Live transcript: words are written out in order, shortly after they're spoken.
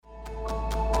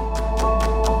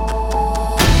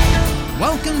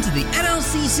welcome to the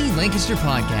NLCC Lancaster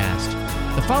podcast.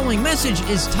 The following message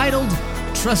is titled,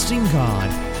 Trusting God,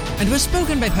 and was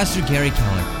spoken by Pastor Gary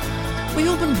Keller. We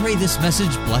hope and pray this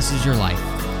message blesses your life.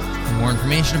 For more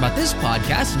information about this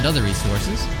podcast and other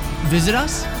resources, visit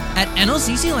us at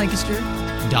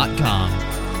nlcclancaster.com.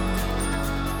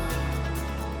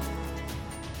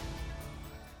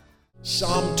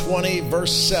 Psalm 20,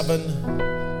 verse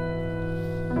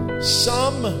 7.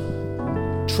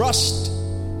 Some trust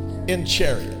in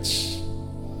chariots,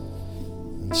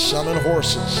 and some in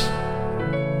horses,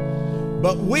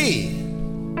 but we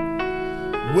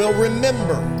will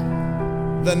remember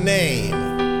the name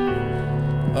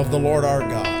of the Lord our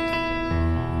God.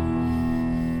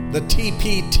 The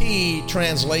TPT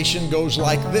translation goes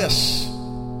like this: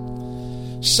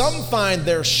 some find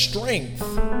their strength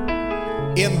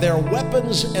in their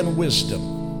weapons and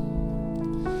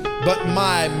wisdom, but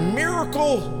my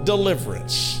miracle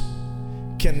deliverance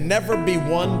can never be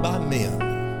won by men.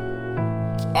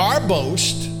 Our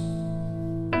boast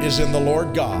is in the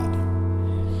Lord God,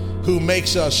 who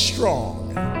makes us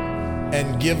strong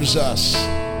and gives us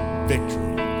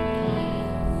victory.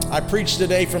 I preach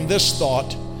today from this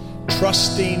thought: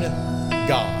 trusting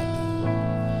God.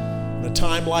 In a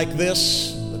time like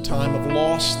this, the time of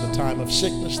loss, the time of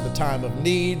sickness, the time of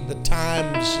need, the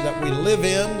times that we live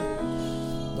in,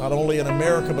 not only in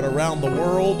America but around the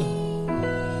world,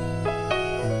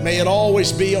 may it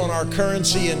always be on our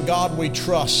currency, in God we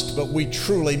trust, but we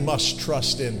truly must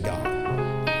trust in God.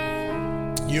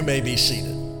 You may be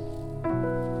seated.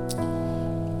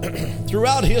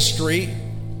 Throughout history,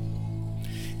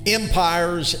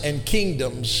 empires and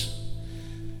kingdoms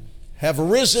have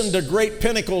risen to great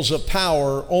pinnacles of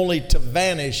power only to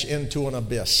vanish into an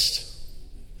abyss.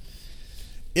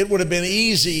 It would have been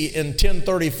easy in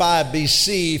 1035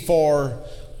 BC for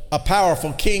a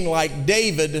powerful king like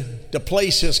David to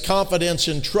place his confidence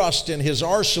and trust in his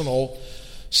arsenal,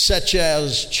 such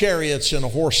as chariots and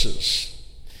horses.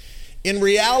 In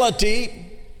reality,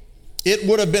 it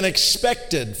would have been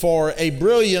expected for a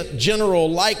brilliant general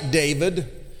like David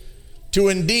to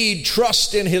indeed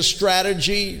trust in his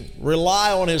strategy,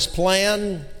 rely on his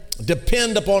plan,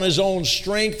 depend upon his own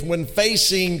strength when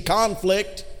facing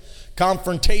conflict,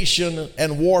 confrontation,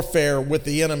 and warfare with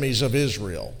the enemies of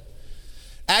Israel.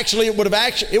 Actually, it would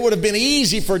have been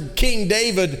easy for King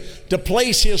David to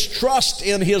place his trust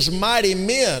in his mighty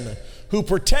men who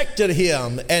protected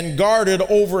him and guarded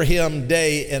over him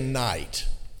day and night.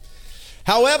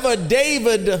 However,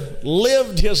 David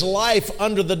lived his life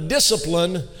under the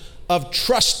discipline of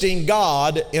trusting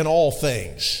God in all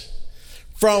things.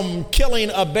 From killing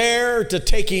a bear to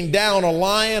taking down a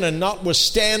lion and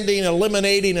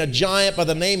eliminating a giant by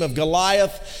the name of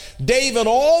Goliath, David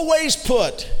always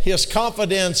put his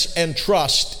confidence and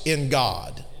trust in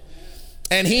God.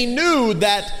 And he knew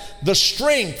that the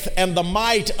strength and the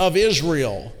might of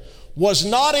Israel was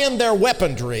not in their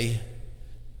weaponry,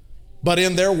 but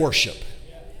in their worship.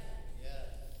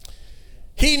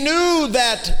 He knew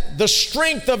that the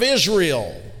strength of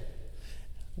Israel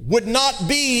would not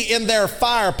be in their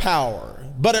firepower,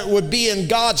 but it would be in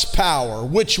God's power,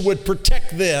 which would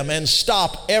protect them and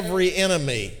stop every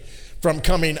enemy from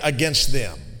coming against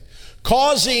them,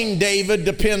 causing David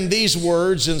to pen these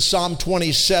words in Psalm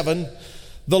 27,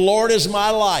 "The Lord is my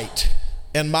light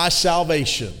and my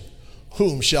salvation.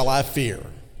 Whom shall I fear?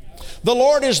 The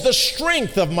Lord is the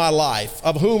strength of my life.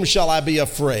 Of whom shall I be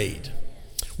afraid?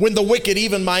 When the wicked,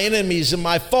 even my enemies and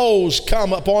my foes,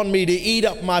 come upon me to eat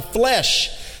up my flesh,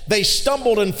 they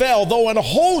stumbled and fell. Though an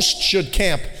host should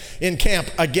encamp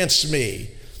against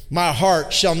me, my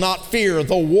heart shall not fear.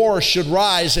 Though war should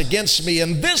rise against me,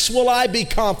 in this will I be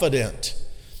confident.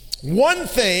 One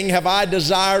thing have I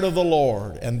desired of the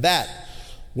Lord, and that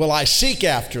will I seek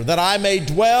after, that I may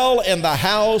dwell in the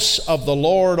house of the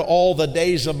Lord all the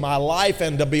days of my life,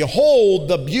 and to behold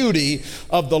the beauty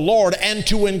of the Lord, and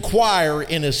to inquire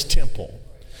in his temple.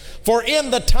 For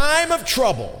in the time of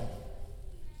trouble,"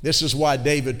 this is why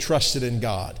David trusted in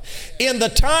God, "in the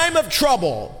time of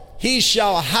trouble he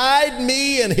shall hide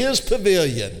me in his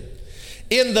pavilion.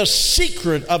 In the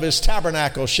secret of his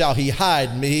tabernacle shall he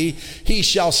hide me. He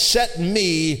shall set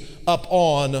me up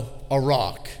on a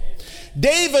rock."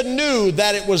 David knew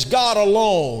that it was God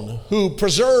alone who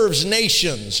preserves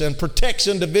nations and protects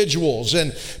individuals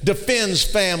and defends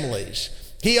families.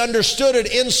 He understood it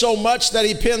insomuch that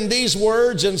he penned these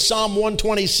words in Psalm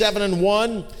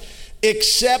 127:1,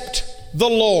 "Except the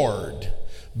Lord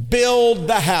build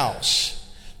the house,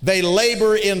 they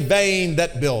labor in vain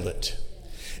that build it.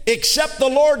 Except the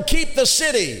Lord keep the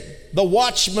city, the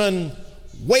watchman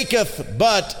waketh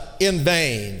but in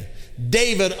vain.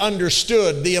 David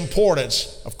understood the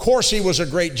importance. Of course he was a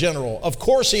great general. Of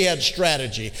course he had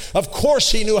strategy. Of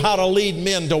course he knew how to lead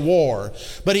men to war.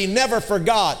 But he never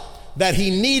forgot that he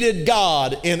needed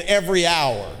God in every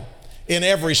hour, in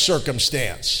every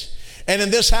circumstance. And in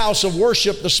this house of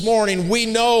worship this morning, we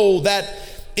know that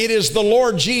it is the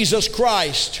Lord Jesus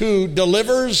Christ who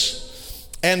delivers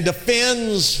and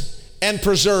defends and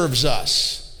preserves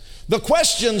us. The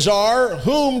questions are,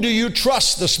 whom do you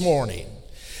trust this morning?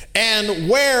 And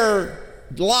where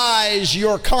lies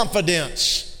your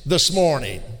confidence this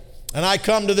morning? And I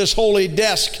come to this holy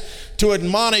desk to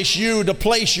admonish you to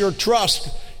place your trust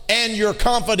and your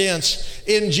confidence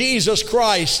in Jesus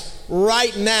Christ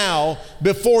right now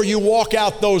before you walk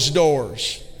out those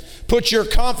doors. Put your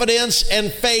confidence and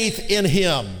faith in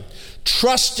Him.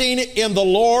 Trusting in the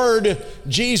Lord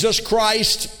Jesus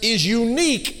Christ is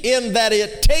unique in that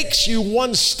it takes you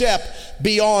one step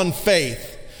beyond faith.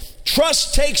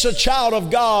 Trust takes a child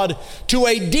of God to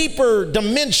a deeper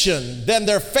dimension than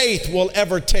their faith will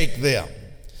ever take them.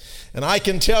 And I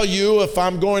can tell you, if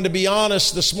I'm going to be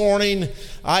honest this morning,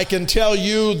 I can tell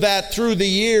you that through the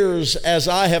years as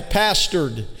I have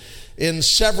pastored in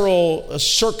several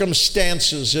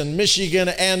circumstances in Michigan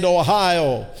and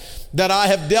Ohio, that I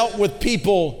have dealt with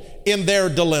people in their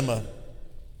dilemma.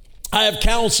 I have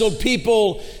counseled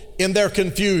people in their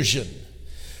confusion.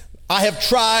 I have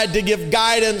tried to give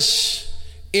guidance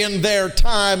in their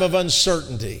time of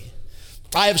uncertainty.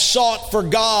 I have sought for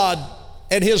God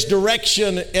and His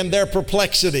direction in their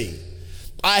perplexity.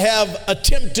 I have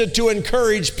attempted to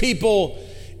encourage people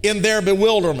in their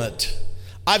bewilderment.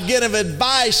 I've given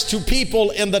advice to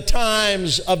people in the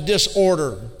times of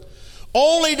disorder,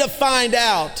 only to find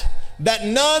out that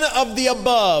none of the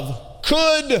above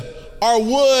could or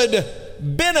would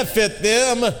benefit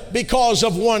them because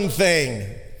of one thing.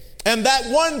 And that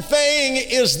one thing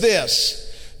is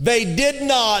this: they did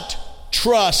not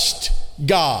trust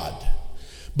God.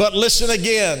 But listen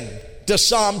again to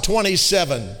Psalm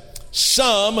 27.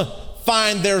 Some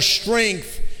find their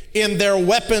strength in their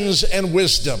weapons and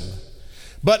wisdom,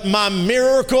 but my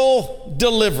miracle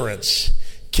deliverance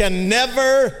can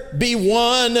never be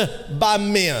won by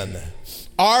men.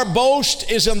 Our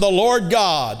boast is in the Lord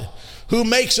God, who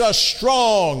makes us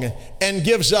strong and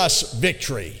gives us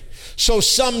victory. So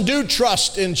some do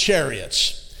trust in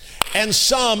chariots and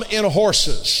some in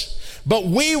horses, but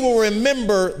we will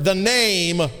remember the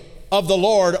name of the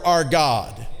Lord our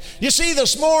God. You see,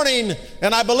 this morning,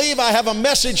 and I believe I have a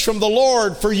message from the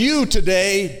Lord for you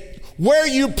today, where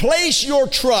you place your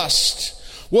trust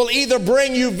will either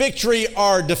bring you victory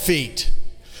or defeat.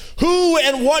 Who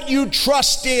and what you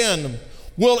trust in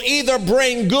will either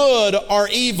bring good or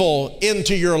evil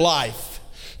into your life.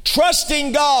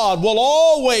 Trusting God will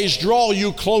always draw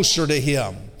you closer to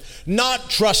Him. Not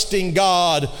trusting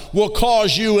God will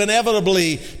cause you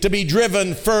inevitably to be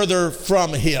driven further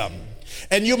from Him.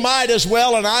 And you might as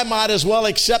well, and I might as well,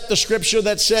 accept the scripture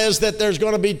that says that there's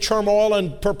going to be turmoil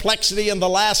and perplexity in the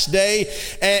last day.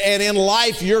 And in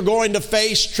life, you're going to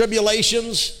face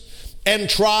tribulations and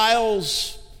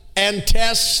trials and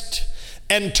tests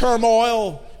and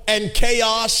turmoil and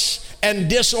chaos and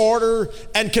disorder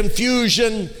and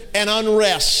confusion and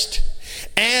unrest.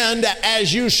 And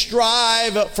as you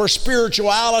strive for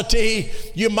spirituality,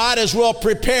 you might as well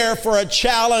prepare for a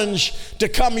challenge to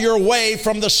come your way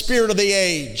from the spirit of the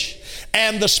age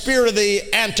and the spirit of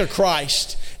the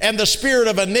Antichrist and the spirit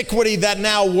of iniquity that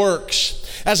now works.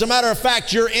 As a matter of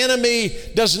fact, your enemy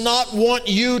does not want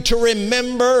you to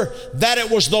remember that it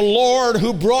was the Lord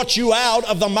who brought you out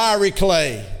of the miry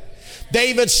clay.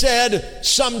 David said,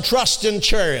 some trust in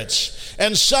chariots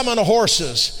and some in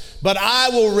horses, but I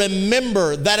will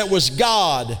remember that it was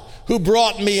God who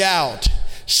brought me out.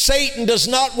 Satan does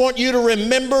not want you to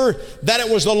remember that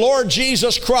it was the Lord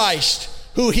Jesus Christ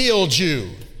who healed you.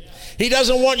 He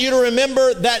doesn't want you to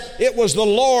remember that it was the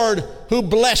Lord who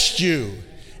blessed you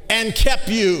and kept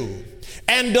you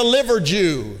and delivered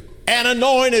you and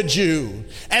anointed you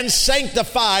and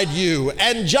sanctified you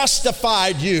and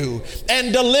justified you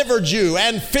and delivered you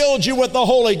and filled you with the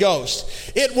Holy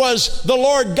Ghost. It was the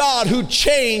Lord God who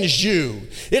changed you.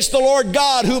 It's the Lord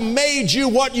God who made you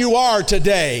what you are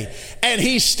today. And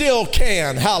He still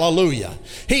can, hallelujah.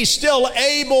 He's still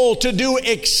able to do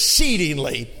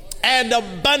exceedingly and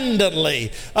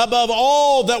abundantly above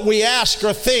all that we ask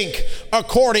or think,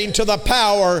 according to the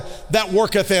power that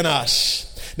worketh in us.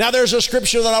 Now, there's a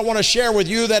scripture that I want to share with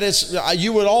you that is,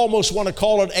 you would almost want to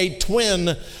call it a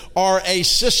twin or a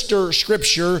sister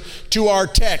scripture to our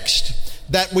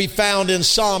text that we found in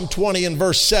Psalm 20 and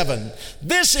verse 7.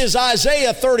 This is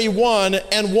Isaiah 31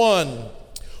 and 1.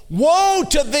 Woe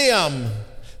to them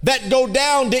that go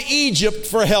down to Egypt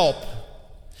for help.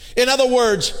 In other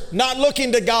words, not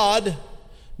looking to God,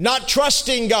 not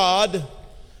trusting God,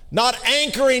 not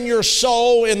anchoring your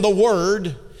soul in the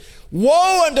Word.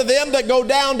 Woe unto them that go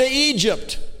down to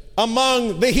Egypt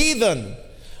among the heathen,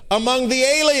 among the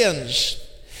aliens,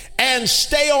 and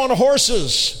stay on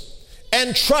horses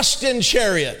and trust in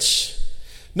chariots.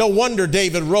 No wonder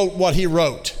David wrote what he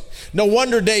wrote. No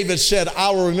wonder David said,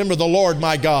 I will remember the Lord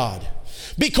my God.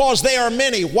 Because they are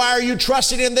many. Why are you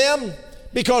trusting in them?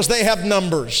 Because they have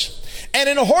numbers. And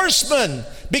in horsemen,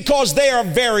 because they are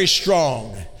very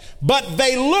strong. But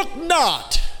they look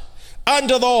not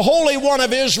unto the Holy One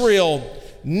of Israel,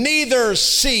 neither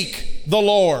seek the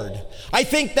Lord. I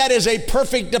think that is a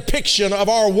perfect depiction of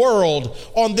our world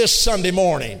on this Sunday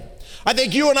morning. I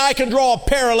think you and I can draw a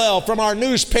parallel from our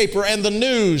newspaper and the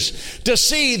news to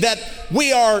see that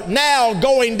we are now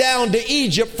going down to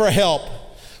Egypt for help.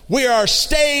 We are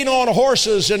staying on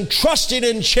horses and trusting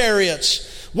in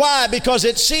chariots. Why? Because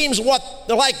it seems like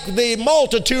the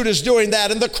multitude is doing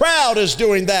that and the crowd is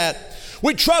doing that.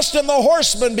 We trust in the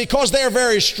horsemen because they are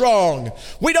very strong.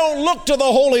 We don't look to the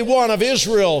Holy One of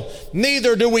Israel,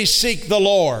 neither do we seek the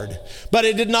Lord. But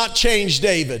it did not change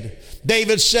David.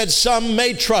 David said, some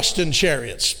may trust in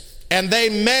chariots and they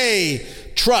may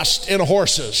trust in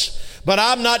horses, but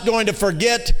I'm not going to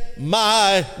forget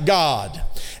my God.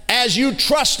 As you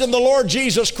trust in the Lord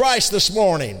Jesus Christ this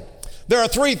morning, there are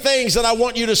three things that I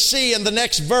want you to see in the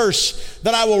next verse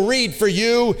that I will read for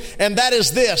you, and that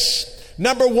is this.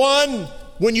 Number one,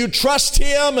 when you trust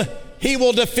Him, He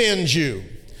will defend you.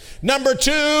 Number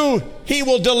two, He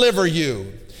will deliver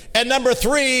you. And number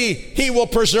three, He will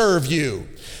preserve you.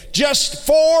 Just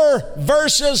 4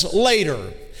 verses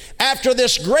later, after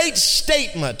this great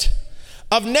statement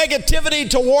of negativity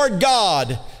toward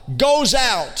God goes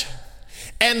out,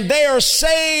 and they are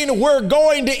saying, we're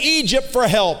going to Egypt for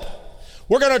help.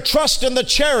 We're going to trust in the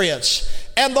chariots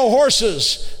and the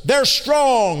horses. They're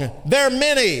strong. They're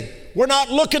many. We're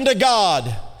not looking to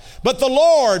God. But the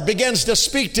Lord begins to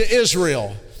speak to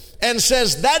Israel and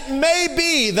says, that may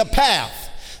be the path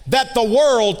that the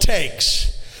world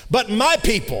takes, but my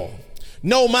people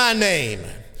know my name.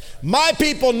 My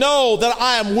people know that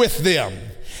I am with them.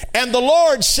 And the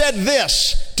Lord said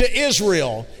this to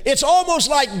Israel. It's almost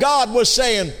like God was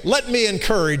saying, let me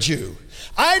encourage you.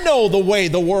 I know the way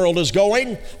the world is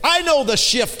going. I know the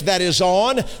shift that is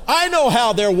on. I know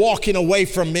how they're walking away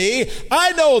from me.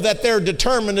 I know that they're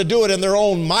determined to do it in their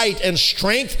own might and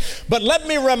strength. But let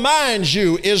me remind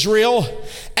you, Israel,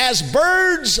 as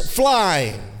birds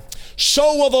flying,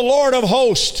 so will the Lord of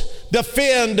hosts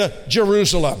defend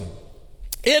Jerusalem.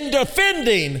 In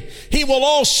defending, He will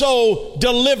also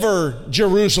deliver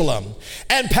Jerusalem.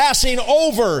 And passing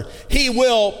over, He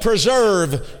will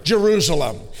preserve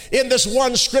Jerusalem. In this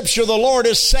one scripture, the Lord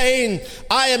is saying,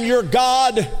 I am your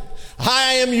God.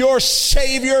 I am your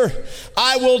Savior.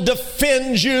 I will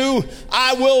defend you.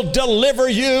 I will deliver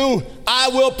you. I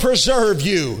will preserve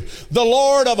you. The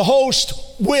Lord of hosts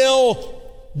will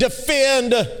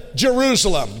defend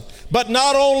Jerusalem. But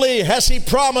not only has He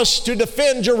promised to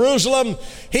defend Jerusalem,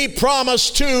 He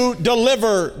promised to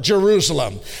deliver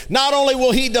Jerusalem. Not only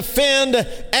will He defend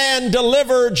and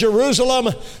deliver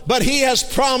Jerusalem, but He has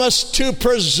promised to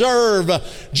preserve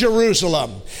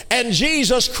Jerusalem. And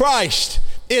Jesus Christ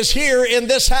is here in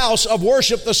this house of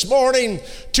worship this morning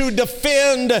to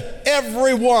defend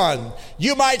everyone.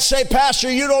 You might say, Pastor,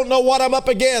 you don't know what I'm up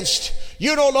against.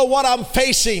 You don't know what I'm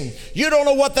facing. You don't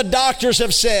know what the doctors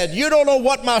have said. You don't know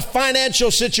what my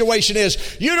financial situation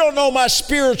is. You don't know my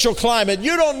spiritual climate.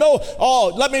 You don't know.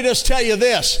 Oh, let me just tell you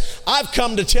this. I've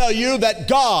come to tell you that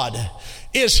God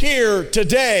is here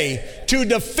today to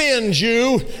defend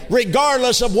you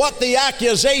regardless of what the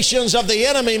accusations of the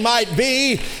enemy might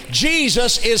be.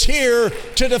 Jesus is here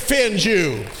to defend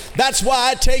you. That's why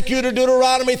I take you to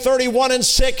Deuteronomy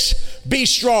 31:6. Be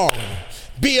strong.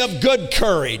 Be of good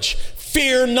courage.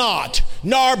 Fear not,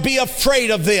 nor be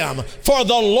afraid of them. For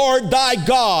the Lord thy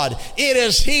God, it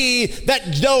is He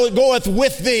that goeth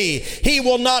with thee. He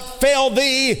will not fail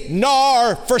thee,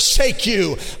 nor forsake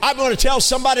you. I'm going to tell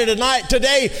somebody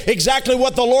today exactly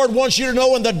what the Lord wants you to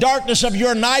know in the darkness of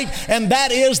your night, and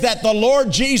that is that the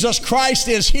Lord Jesus Christ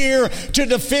is here to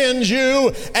defend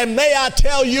you. And may I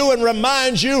tell you and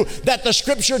remind you that the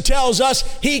Scripture tells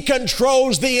us He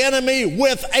controls the enemy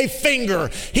with a finger.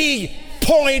 He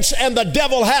points and the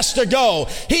devil has to go.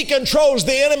 He controls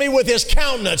the enemy with His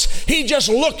countenance. He just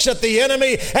looks at the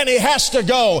enemy and he has to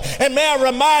go. And may I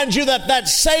remind you that that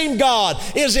same God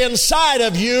is inside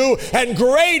of you, and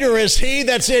greater is He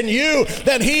that's in you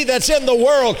than he that's in the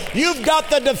world. You've got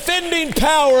the defending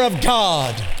power of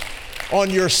God. on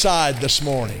your side this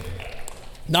morning.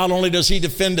 Not only does he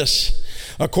defend us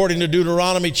according to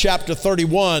Deuteronomy chapter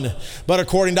 31, but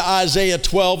according to Isaiah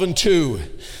 12:2.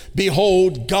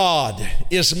 Behold, God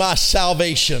is my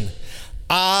salvation.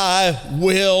 I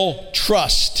will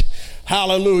trust.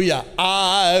 Hallelujah.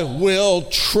 I will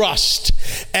trust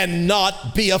and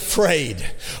not be afraid.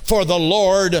 For the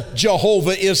Lord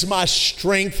Jehovah is my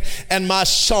strength and my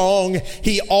song.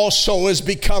 He also has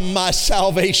become my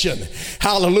salvation.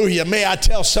 Hallelujah. May I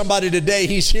tell somebody today,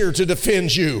 he's here to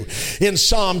defend you. In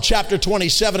Psalm chapter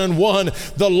 27:1,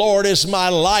 the Lord is my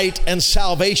light and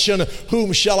salvation.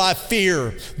 Whom shall I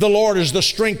fear? The Lord is the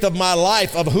strength of my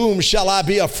life. Of whom shall I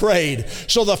be afraid?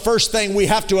 So the first thing we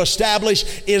have to establish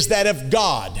is that if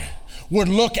God would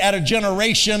look at a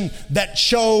generation that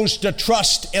chose to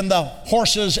trust in the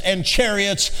horses and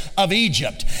chariots of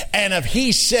Egypt, and if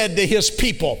he said to his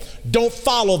people, don't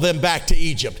follow them back to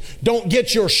Egypt, don't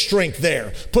get your strength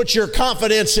there, put your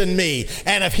confidence in me,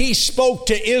 and if he spoke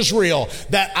to Israel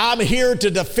that I'm here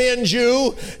to defend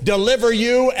you, deliver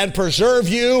you, and preserve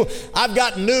you, I've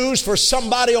got news for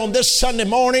somebody on this Sunday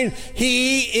morning.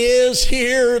 He is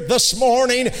here this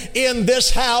morning in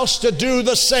this house to do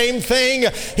the same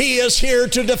thing. He is here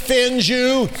to defend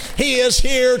you. He is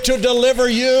here to deliver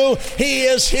you. He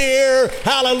is here,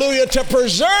 hallelujah, to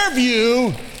preserve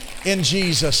you in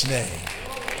Jesus' name.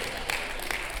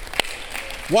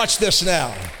 Watch this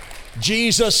now.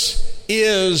 Jesus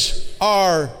is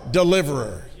our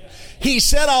deliverer. He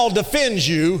said, I'll defend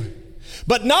you,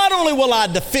 but not only will I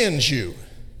defend you,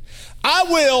 I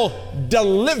will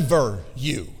deliver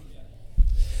you.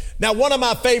 Now, one of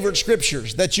my favorite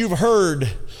scriptures that you've heard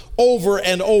over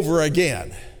and over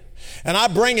again, and I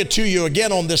bring it to you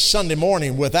again on this Sunday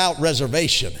morning without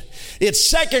reservation. It's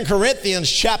 2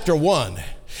 Corinthians chapter 1.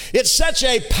 It's such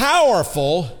a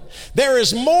powerful, there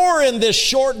is more in this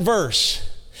short verse.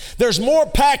 There's more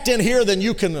packed in here than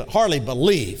you can hardly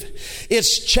believe.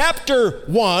 It's chapter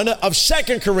 1 of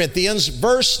 2 Corinthians,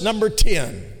 verse number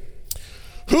 10.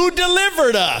 Who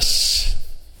delivered us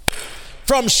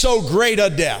from so great a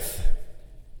death?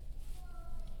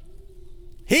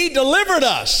 He delivered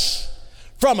us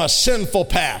from a sinful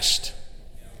past.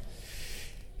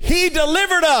 He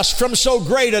delivered us from so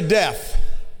great a death,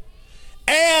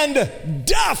 and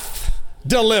doth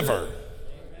deliver.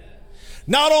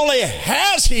 Not only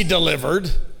has he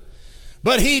delivered,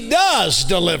 but he does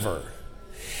deliver.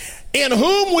 In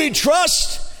whom we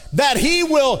trust that he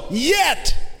will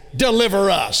yet deliver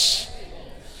us.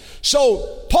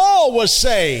 So Paul was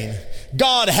saying,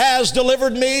 God has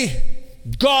delivered me,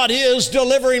 God is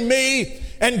delivering me,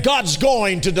 and God's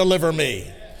going to deliver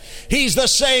me. He's the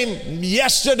same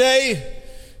yesterday,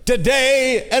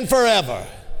 today, and forever.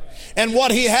 And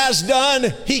what he has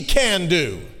done, he can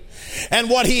do. And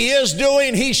what he is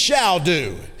doing, he shall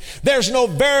do. There's no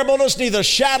variableness, neither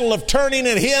shadow of turning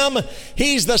in him.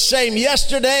 He's the same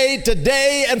yesterday,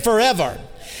 today, and forever.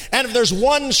 And if there's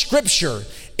one scripture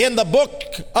in the book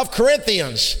of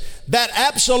Corinthians that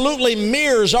absolutely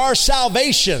mirrors our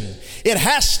salvation, it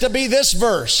has to be this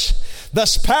verse.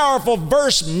 This powerful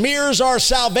verse mirrors our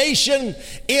salvation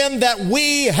in that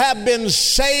we have been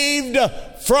saved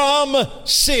from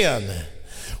sin.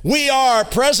 We are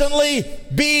presently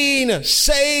being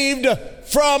saved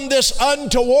from this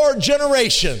untoward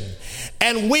generation,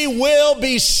 and we will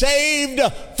be saved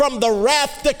from the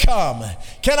wrath to come.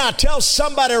 Can I tell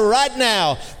somebody right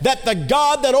now that the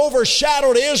God that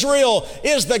overshadowed Israel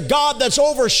is the God that's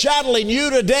overshadowing you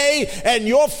today, and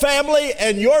your family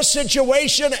and your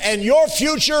situation and your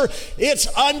future? It's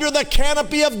under the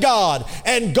canopy of God,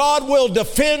 and God will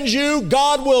defend you,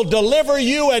 God will deliver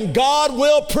you, and God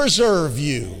will preserve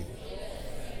you.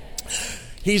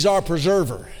 He's our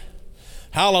preserver.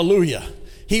 Hallelujah.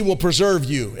 He will preserve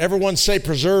you. Everyone say,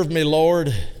 preserve me,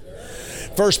 Lord.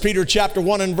 1 Peter chapter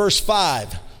 1 and verse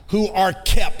 5. Who are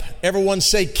kept. Everyone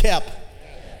say kept.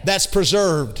 That's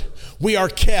preserved. We are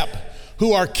kept.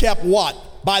 Who are kept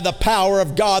what? By the power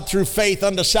of God through faith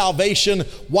unto salvation.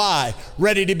 Why?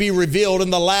 Ready to be revealed in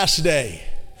the last day.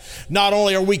 Not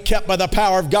only are we kept by the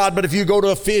power of God, but if you go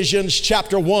to Ephesians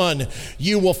chapter 1,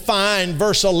 you will find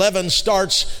verse 11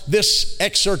 starts this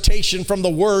exhortation from the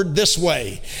word this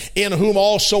way. In whom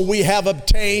also we have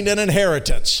obtained an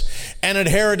inheritance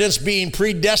being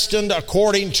predestined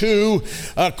according to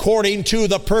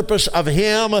the purpose of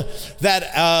him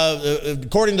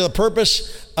according to the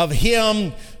purpose of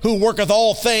him who worketh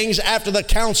all things after the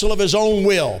counsel of his own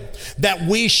will, that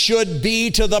we should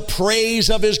be to the praise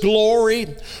of his glory,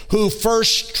 who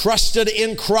first trusted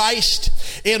in Christ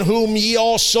in whom ye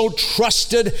also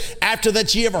trusted, after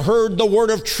that ye have heard the word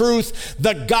of truth,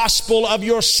 the gospel of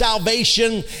your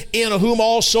salvation, in whom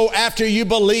also after you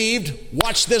believed.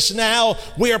 Watch this now.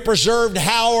 We are preserved.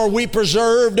 How are we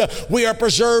preserved? We are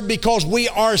preserved because we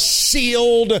are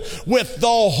sealed with the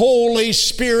Holy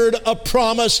Spirit of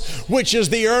promise, which is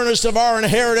the earnest of our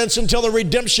inheritance until the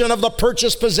redemption of the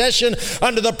purchased possession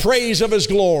unto the praise of his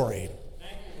glory.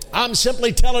 I'm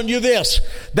simply telling you this,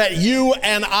 that you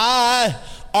and I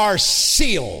are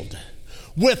sealed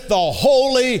with the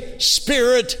Holy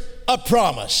Spirit of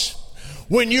promise.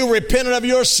 When you repented of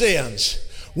your sins,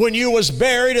 when you was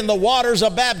buried in the waters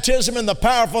of baptism in the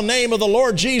powerful name of the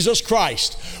Lord Jesus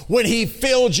Christ, when he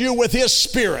filled you with his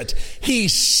Spirit, he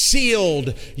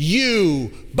sealed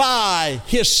you by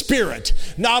his Spirit.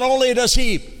 Not only does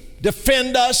he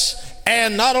defend us,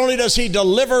 and not only does he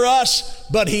deliver us,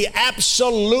 but he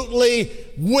absolutely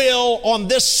will on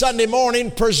this Sunday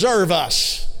morning preserve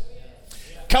us.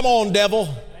 Come on, devil.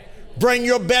 Bring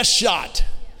your best shot.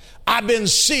 I've been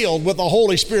sealed with the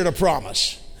Holy Spirit of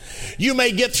promise. You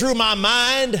may get through my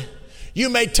mind. You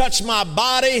may touch my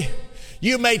body.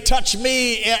 You may touch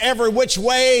me every which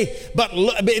way, but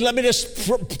let me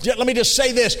just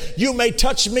say this. You may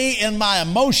touch me in my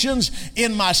emotions,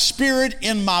 in my spirit,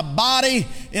 in my body,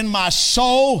 in my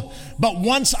soul. But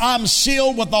once I'm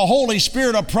sealed with the Holy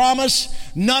Spirit of promise,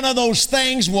 none of those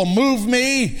things will move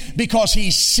me, because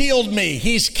he's sealed me.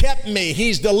 He's kept me.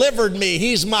 He's delivered me.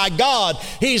 He's my God.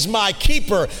 He's my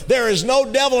keeper. There is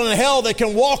no devil in hell that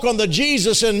can walk on the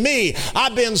Jesus in me.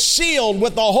 I've been sealed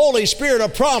with the Holy Spirit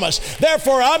of promise.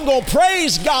 Therefore, I'm going to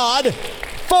praise God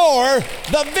for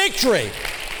the victory.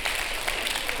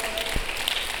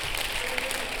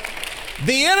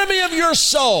 The enemy of your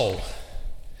soul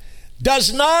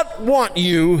does not want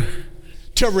you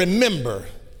to remember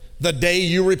the day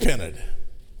you repented.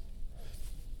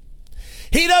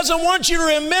 He doesn't want you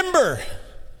to remember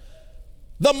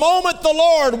the moment the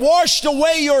Lord washed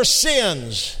away your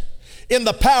sins in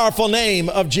the powerful name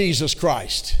of Jesus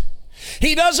Christ.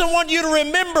 He doesn't want you to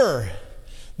remember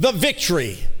the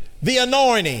victory, the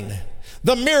anointing,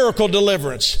 the miracle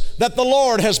deliverance that the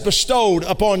Lord has bestowed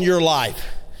upon your life.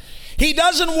 He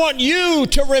doesn't want you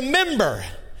to remember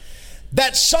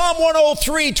that Psalm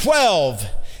 103:12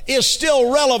 is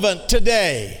still relevant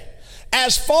today.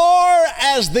 As far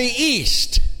as the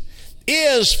east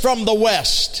is from the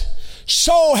west,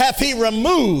 so hath he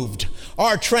removed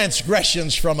our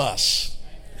transgressions from us.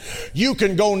 You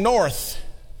can go north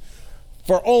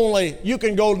so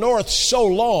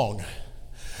long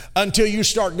until you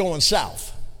start going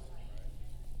south.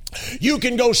 You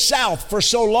can go south for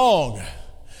so long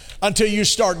until you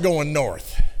start going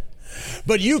north.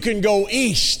 But you can go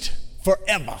east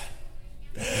forever.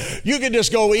 You can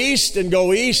just go east and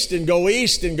go east and go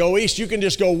east and go east. You can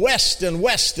just go west and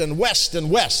west and west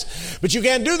and west. But you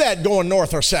can't do that going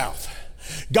north or south.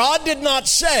 God did not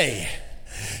say,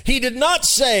 he did not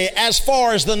say as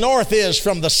far as the north is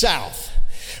from the south.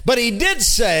 But he did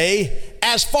say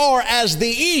as far as the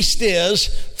east is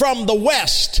from the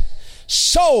west,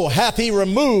 so hath he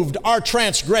removed our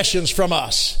transgressions from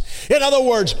us. In other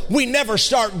words, we never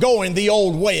start going the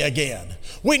old way again.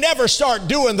 We never start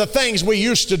doing the things we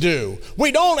used to do.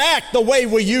 We don't act the way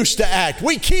we used to act.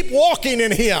 We keep walking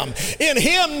in him. In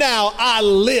him now I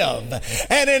live,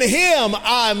 and in him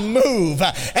I move,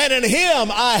 and in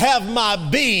him I have my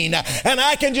being, and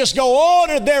I can just go on,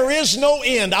 and there is no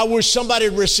end. I wish somebody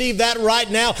would receive that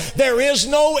right now. There is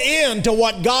no end to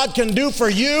what God can do for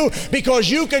you,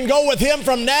 because you can go with him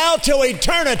from now till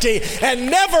eternity and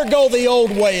never go the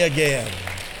old way again.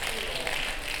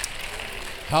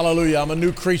 Hallelujah. I'm a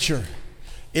new creature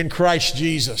in Christ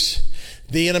Jesus.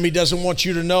 The enemy doesn't want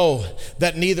you to know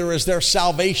that neither is there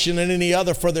salvation in any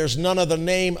other, for there's none other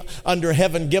name under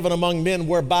heaven given among men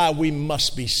whereby we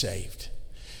must be saved.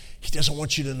 He doesn't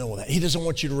want you to know that. He doesn't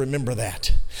want you to remember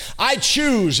that. I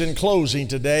choose, in closing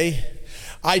today,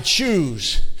 I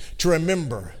choose to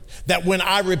remember that when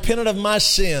I repented of my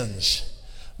sins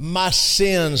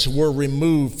were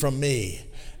removed from me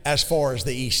as far as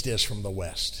the east is from the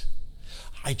west.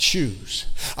 I choose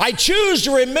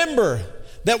to remember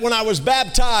that when I was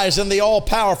baptized in the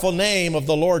all-powerful name of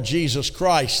the Lord Jesus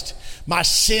Christ, my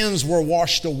sins were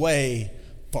washed away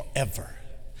forever.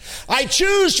 I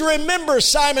choose to remember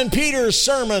Simon Peter's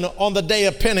sermon on the day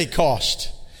of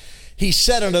Pentecost. He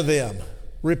said unto them,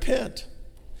 repent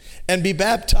and be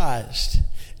baptized,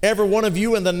 every one of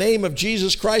you, in the name of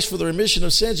Jesus Christ for the remission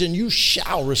of sins, and you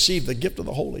shall receive the gift of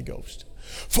the Holy Ghost.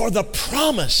 For the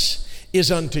promise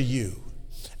is unto you,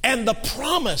 and the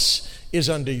promise is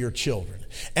unto your children,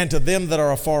 and to them that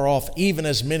are afar off, even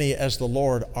as many as the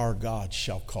Lord our God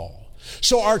shall call.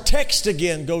 So our text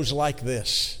again goes like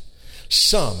this.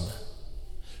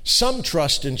 Some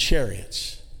trust in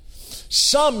chariots.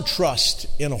 Some trust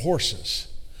in horses.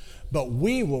 But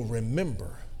we will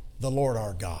remember the Lord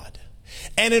our God.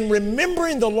 And in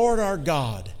remembering the Lord our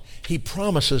God, He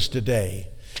promises today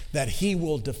that He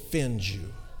will defend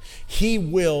you. He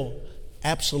will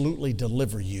absolutely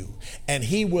deliver you. And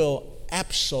He will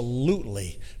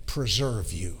absolutely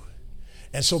preserve you.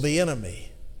 And so the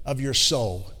enemy of your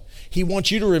soul, he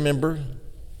wants you to remember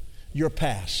your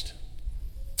past.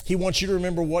 He wants you to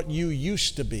remember what you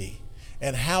used to be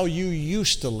and how you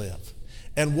used to live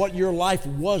and what your life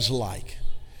was like.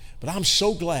 But I'm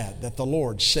so glad that the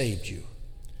Lord saved you.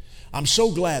 I'm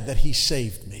so glad that He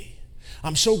saved me.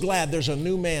 I'm so glad there's a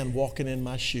new man walking in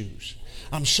my shoes.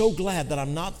 I'm so glad that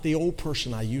I'm not the old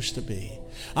person I used to be.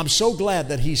 I'm so glad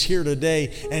that He's here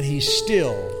today and He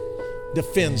still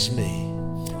defends me.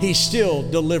 He still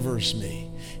delivers me.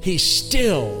 He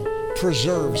still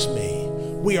preserves me.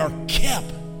 We are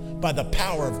kept by the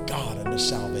power of God unto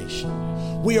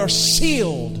salvation. We are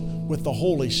sealed with the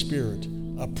Holy Spirit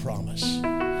of promise.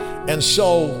 And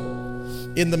so,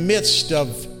 in the midst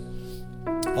of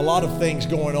a lot of things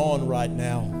going on right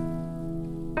now,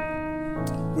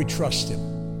 we trust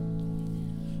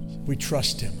Him. We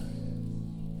trust Him.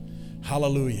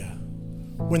 Hallelujah.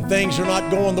 When things are not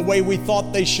going the way we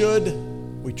thought they should,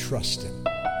 we trust Him.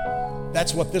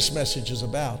 That's what this message is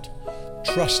about.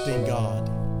 Trusting God.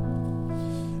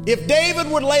 If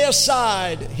David would lay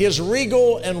aside his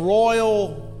regal and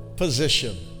royal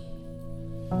position,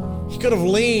 he could have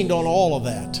leaned on all of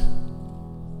that.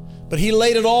 But he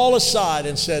laid it all aside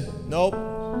and said, nope,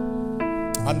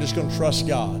 I'm just going to trust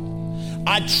God.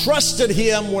 I trusted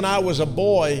Him when I was a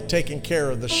boy taking care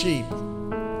of the sheep.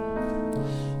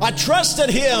 I trusted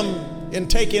Him in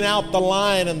taking out the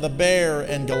lion and the bear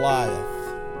and Goliath.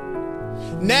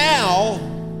 Now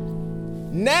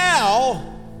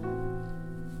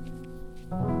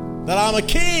that I'm a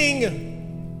king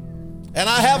and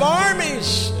I have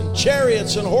armies and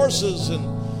chariots and horses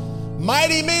and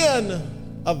mighty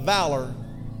men of valor,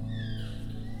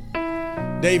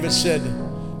 David said,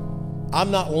 I'm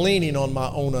not leaning on my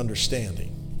own understanding.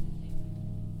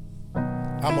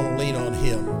 I'm going to lean on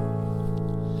Him.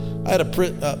 I had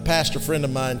a pastor friend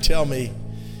of mine tell me,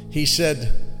 he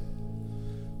said,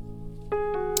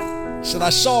 I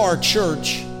saw our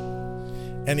church,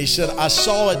 and he said, I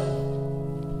saw it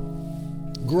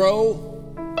grow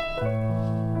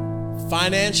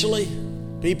financially.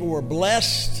 People were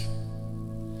blessed.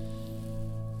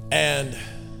 And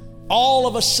all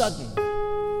of a sudden,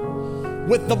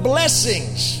 with the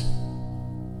blessings,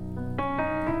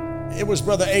 it was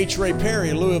Brother H. Ray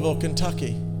Perry, Louisville,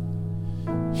 Kentucky.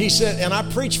 He said, and I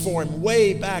preached for him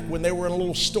way back when they were in a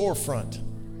little storefront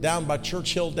down by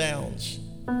Churchill Downs.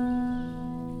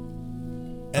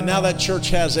 And now that church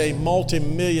has a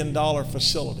multi-million-dollar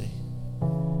facility.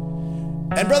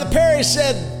 And Brother Perry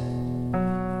said,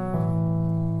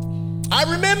 I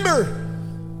remember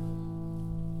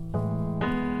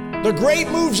the great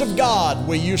moves of God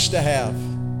we used to have.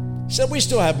 He said, we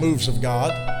still have moves of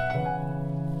God.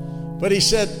 But he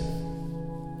said,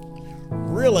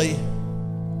 really,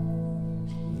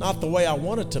 not the way I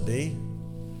want it to be.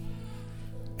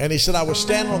 And he said, I was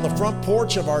standing on the front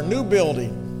porch of our new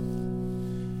building.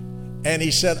 And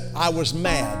he said, I was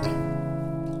mad.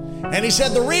 And he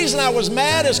said, the reason I was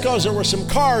mad is because there were some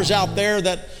cars out there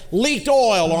that leaked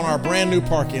oil on our brand new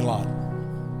parking lot.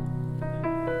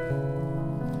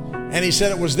 And he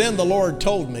said, it was then the Lord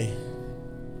told me,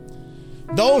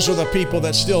 those are the people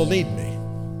that still need me.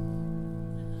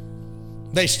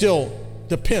 They still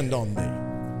depend on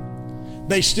me.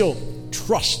 They still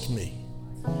trust me.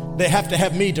 They have to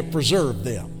have me to preserve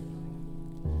them.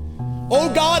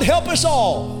 Oh God, help us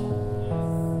all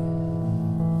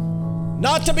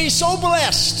not to be so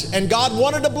blessed. And God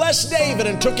wanted to bless David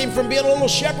and took him from being a little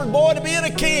shepherd boy to being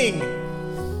a king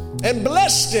and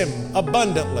blessed him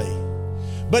abundantly.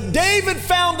 But David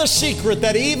found the secret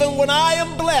that even when I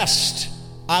am blessed,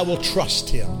 I will trust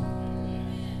Him.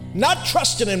 Not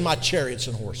trusting in my chariots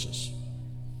and horses.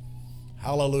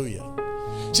 Hallelujah.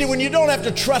 See, when you don't have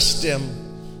to trust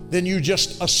Him, then you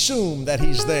just assume that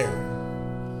He's there.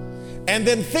 And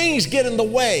then things get in the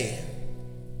way.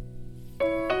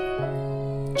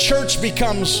 Church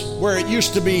becomes where it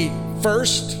used to be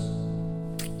first,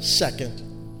 second,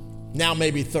 now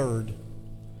maybe third.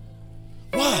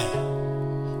 Why?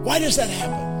 Why does that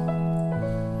happen?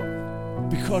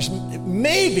 Because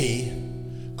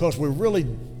we really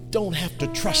don't have to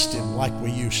trust Him like we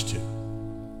used to.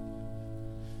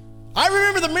 I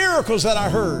remember the miracles that I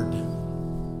heard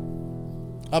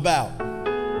about.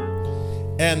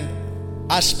 And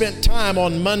I spent time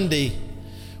on Monday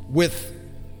with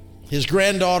his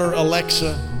granddaughter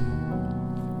Alexa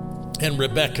and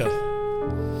Rebecca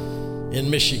in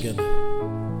Michigan.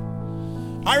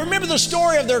 I remember the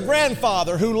story of their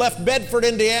grandfather who left Bedford,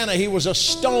 Indiana. He was a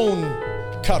stone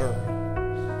cutter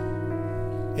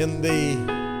in the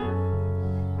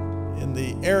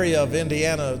area of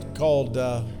Indiana called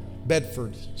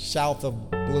Bedford, south of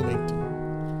Bloomington.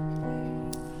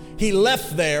 He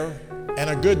left there and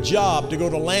a good job to go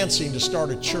to Lansing to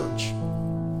start a church.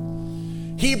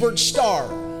 Herbert Starr,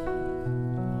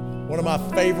 one of my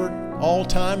favorite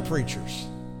all-time preachers,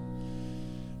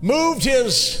 moved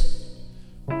his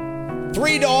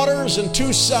 3 daughters and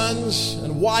 2 sons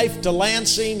and wife to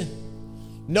Lansing.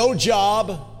 No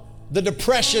job, the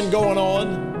depression going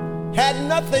on, had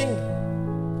nothing,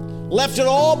 left it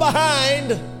all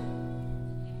behind.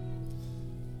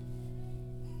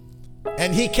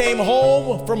 And he came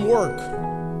home from work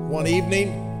one evening,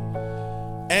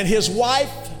 and his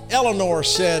wife, Eleanor,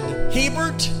 said,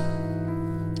 "Hebert,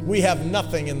 we have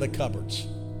nothing in the cupboards.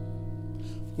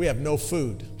 We have no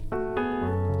food.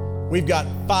 We've got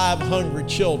 5 hungry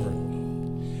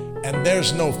children, and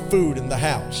there's no food in the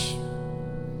house.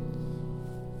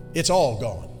 It's all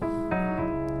gone."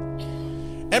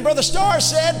 And Brother Starr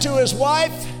said to his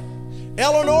wife,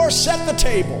 "Eleanor, set the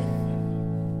table."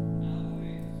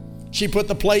 She put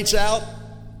the plates out,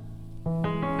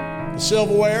 the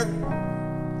silverware.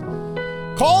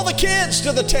 "Call the kids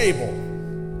to the table."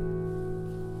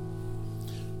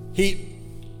 He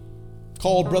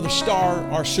called Brother Starr,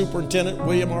 our superintendent,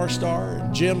 William R. Starr,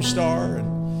 and Jim Starr,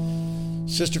 and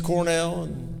Sister Cornell,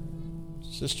 and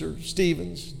Sister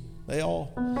Stevens. They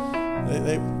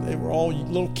were all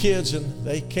little kids, and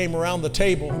they came around the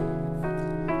table.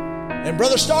 And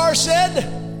Brother Starr said,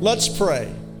 "Let's pray."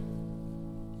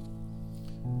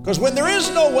 Because when there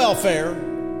is no welfare,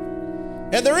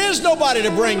 and there is nobody to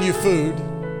bring you food,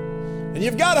 and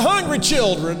you've got hungry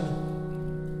children,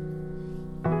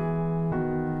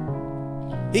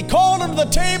 he called them to the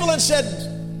table and said,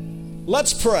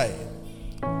 "Let's pray.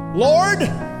 Lord,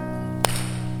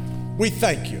 we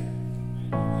thank you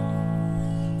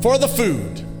for the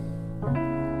food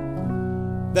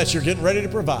that you're getting ready to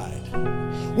provide.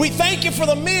 We thank you for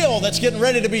the meal that's getting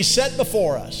ready to be set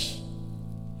before us.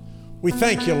 We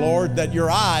thank you, Lord, that your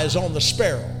eye is on the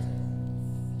sparrow.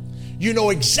 You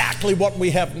know exactly what we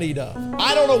have need of."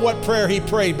 I don't know what prayer he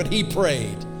prayed, but he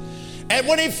prayed. And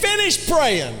when he finished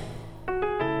praying,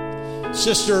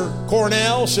 Sister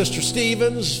Cornell, Sister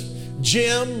Stevens,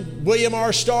 Jim, William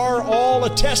R. Starr all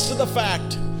attest to the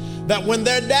fact that when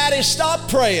their daddy stopped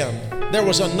praying, there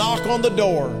was a knock on the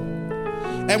door.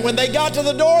 And when they got to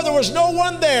the door, there was no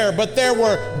one there, but there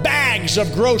were bags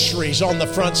of groceries on the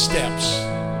front steps.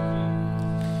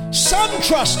 Some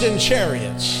trust in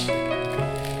chariots,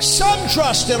 some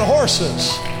trust in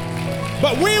horses,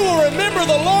 but we will remember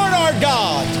the Lord our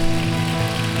God.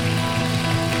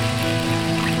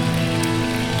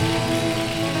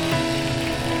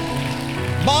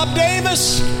 Bob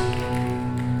Davis,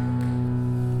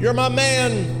 you're my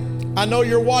man. I know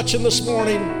you're watching this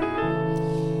morning.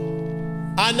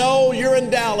 I know you're in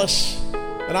Dallas,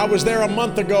 and I was there a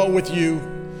month ago with you.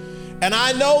 And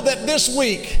I know that this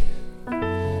week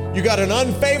you got an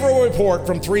unfavorable report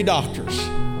from 3 doctors.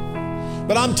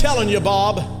 But I'm telling you,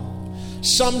 Bob,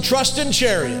 some trust in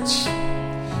chariots,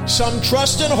 some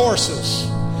trust in horses,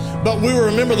 but we will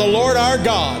remember the Lord our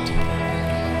God.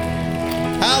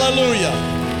 Hallelujah.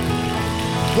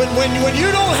 When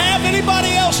you don't have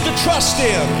anybody else to trust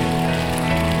in,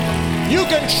 you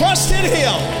can trust in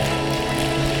Him.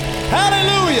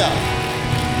 Hallelujah.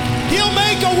 He'll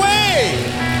make a way.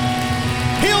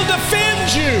 He'll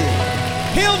defend you.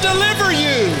 He'll deliver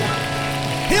you.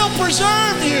 He'll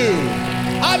preserve you.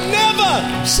 I've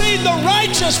never seen the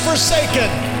righteous forsaken,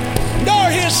 nor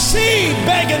his seed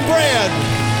begging bread.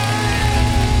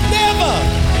 Never.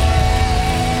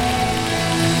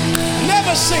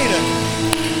 Never seen it.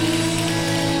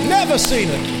 Never seen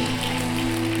it.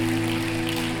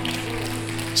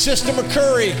 Sister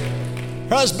McCurry,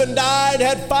 her husband died,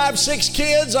 had 5, 6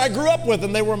 kids. I grew up with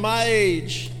them. They were my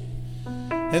age.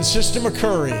 And Sister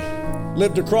McCurry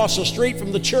lived across the street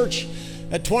from the church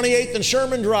at 28th and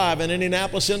Sherman Drive in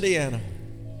Indianapolis, Indiana.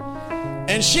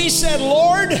 And she said,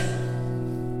 "Lord,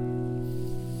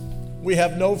 we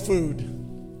have no food.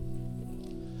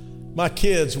 My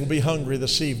kids will be hungry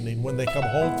this evening when they come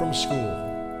home from school."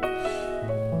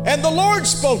 And the Lord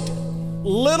spoke,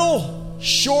 little,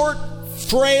 short,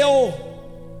 frail,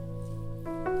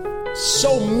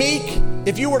 so meek.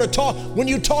 If you were to talk, when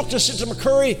you talk to Sister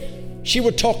McCurry, she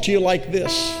would talk to you like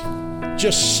this,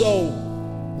 just so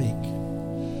meek.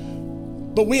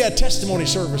 But we had testimony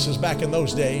services back in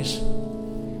those days.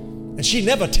 And she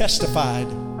never testified.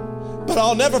 But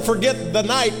I'll never forget the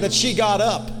night that she got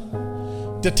up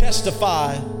to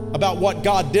testify about what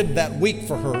God did that week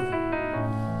for her.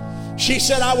 She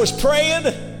said, I was praying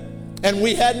and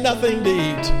we had nothing to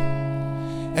eat.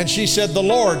 And she said, the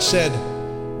Lord said,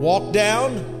 walk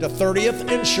down to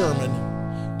 30th and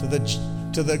Sherman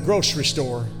to the grocery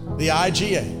store, the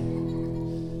IGA,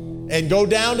 and go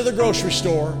down to the grocery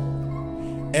store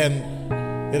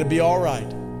and it'll be all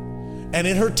right. And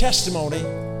in her testimony,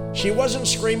 she wasn't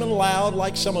screaming loud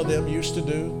like some of them used to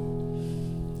do.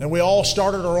 And we all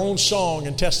started our own song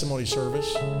and testimony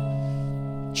service.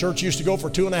 Church used to go for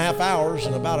 2.5 hours,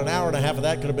 and about an hour and a half of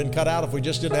that could have been cut out if we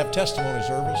just didn't have testimony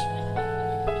service.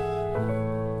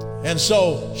 And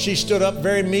so she stood up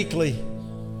very meekly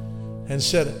and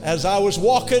said, as I was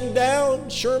walking down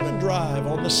Sherman Drive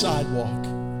on the sidewalk,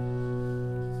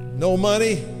 no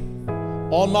money,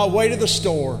 on my way to the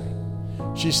store,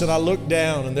 she said, I looked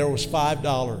down and there was $5.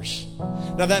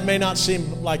 Now that may not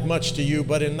seem like much to you,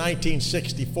 but in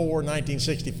 1964,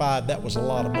 1965, that was a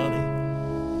lot of money.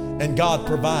 And God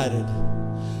provided.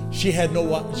 She had no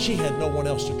one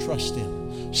else to trust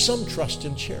in. Some trust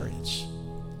in chariots.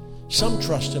 Some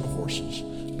trust in horses.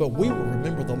 But we will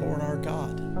remember the Lord our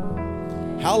God.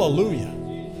 Hallelujah.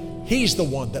 He's the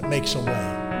one that makes a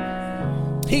way.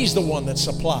 He's the one that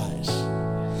supplies.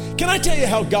 Can I tell you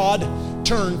how God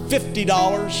turned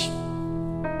 $50?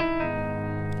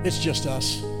 It's just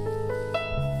us.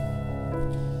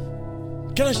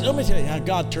 Let me tell you how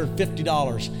God turned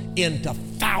 $50 into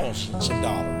thousands of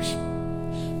dollars.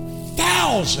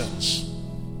 Thousands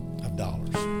of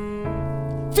dollars.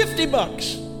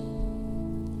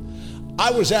 $50.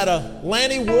 I was at a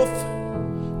Lanny Wolf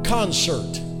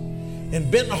concert in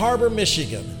Benton Harbor,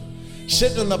 Michigan,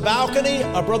 sitting in the balcony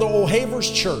of Brother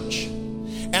O'Haver's church.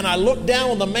 And I looked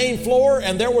down on the main floor,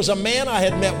 and there was a man I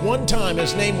had met one time.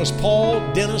 His name was Paul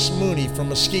Dennis Mooney from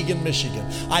Muskegon, Michigan.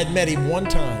 I had met him one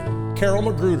time. Carol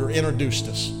Magruder introduced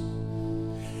us.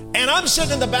 And I'm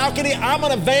sitting in the balcony. I'm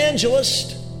an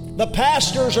evangelist. The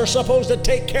pastors are supposed to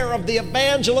take care of the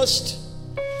evangelist.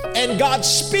 And God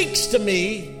speaks to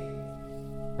me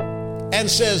and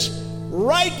says,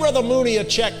 write Brother Mooney a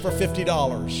check for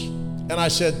 $50. And I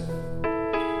said,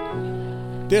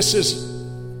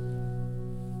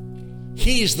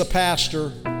 he's the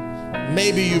pastor.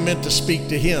 Maybe you meant to speak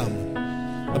to him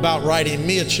about writing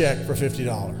me a check for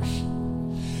 $50.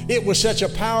 It was such a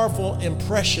powerful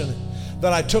impression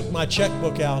that I took my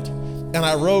checkbook out and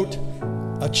I wrote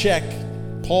a check,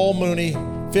 Paul Mooney,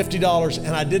 $50,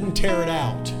 and I didn't tear it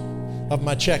out of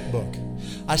my checkbook.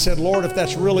 I said, Lord, if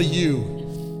that's really you,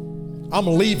 I'm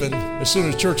leaving as soon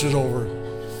as church is over.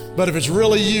 But if it's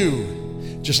really you,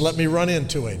 just let me run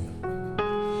into him.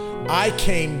 I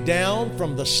came down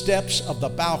from the steps of the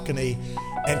balcony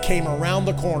and came around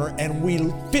the corner, and we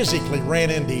physically ran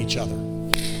into each other.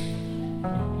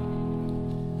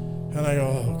 And I go,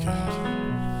 oh, God.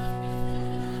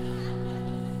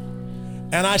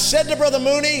 And I said to Brother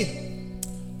Mooney,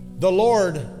 the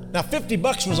Lord, now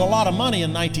 $50 was a lot of money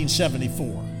in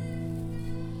 1974.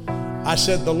 I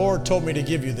said, the Lord told me to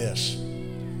give you this.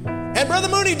 And Brother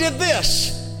Mooney did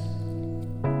this.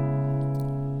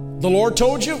 The Lord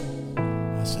told you?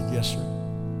 I said, yes, sir.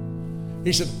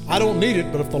 He said, I don't need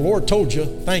it, but if the Lord told you,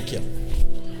 thank you.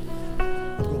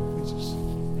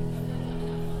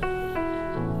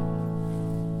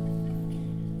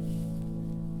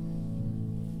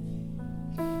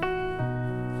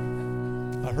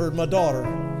 I heard my daughter.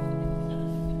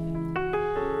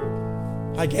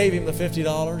 I gave him the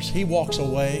 $50. He walks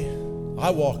away. I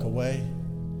walk away.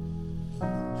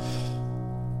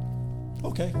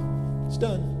 Okay, it's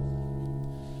done.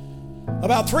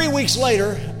 About 3 weeks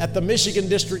later, at the Michigan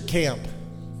District Camp,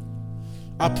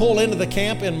 I pull into the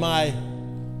camp in my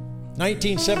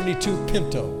 1972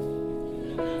 Pinto.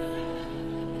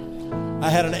 I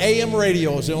had an AM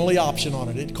radio as the only option on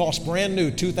it. It cost brand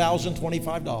new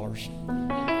 $2,025.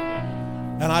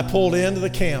 And I pulled into the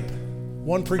camp.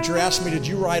 One preacher asked me, did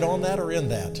you write on that or in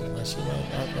that? And I said,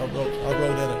 I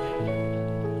wrote in it.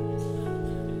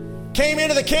 Came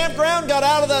into the campground, got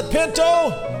out of that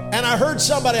Pinto, and I heard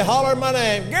somebody holler my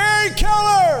name, Gary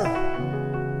Keller!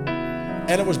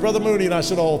 And it was Brother Mooney, and I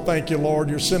said, oh, thank you, Lord,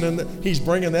 he's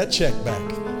bringing that check back.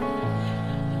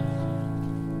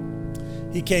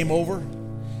 He came over,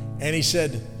 and he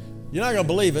said, you're not going to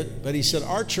believe it, but he said,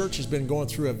 our church has been going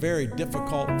through a very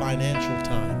difficult financial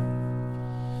time.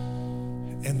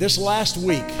 And this last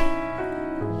week,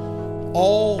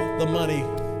 all the money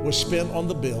was spent on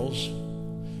the bills.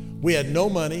 We had no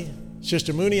money.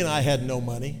 Sister Mooney and I had no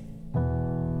money.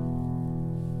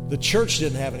 the church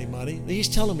didn't have any money. He's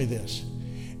telling me this.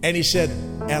 And he said,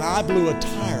 and I blew a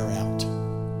tire out.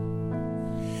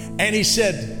 And he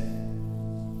said,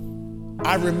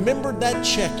 I remembered that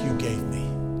check you gave me,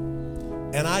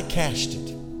 and I cashed it.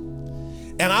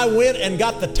 And I went and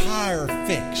got the tire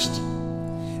fixed.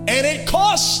 And it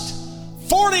cost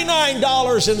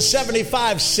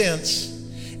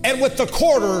 $49.75. And with the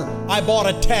quarter, I bought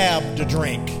a tab to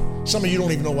drink. Some of you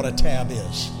don't even know what a tab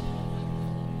is.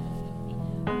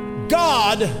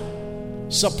 God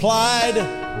supplied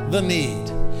the need.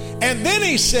 And then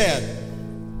he said,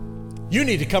 you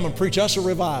need to come and preach us a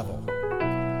revival.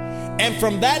 And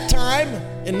from that time,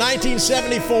 in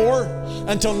 1974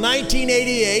 until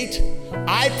 1988,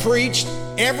 I preached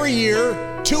every year,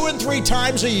 2 and 3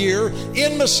 times a year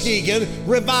in Muskegon,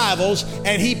 revivals,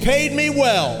 and he paid me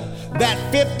well. That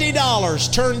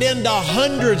 $50 turned into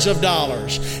hundreds of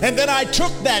dollars. And then I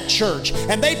took that church,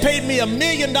 and they paid me $1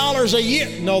 million a year.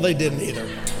 No, they didn't either.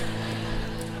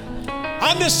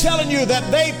 I'm just telling you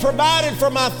that they provided for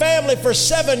my family for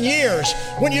 7 years.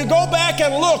 When you go back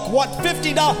and look what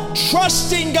 $50,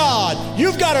 trusting God.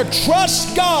 You've got to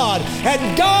trust God,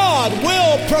 and God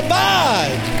will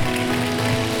provide.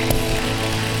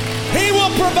 He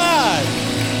will provide.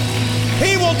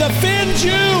 He will defend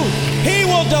you. He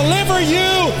will deliver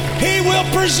you. He will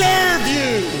preserve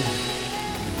you.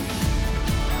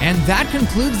 And that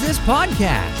concludes this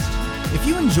podcast. If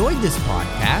you enjoyed this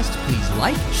podcast, please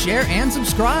like, share, and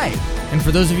subscribe. And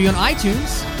for those of you on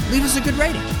iTunes, leave us a good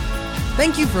rating.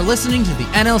 Thank you for listening to the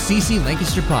NLCC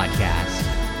Lancaster Podcast.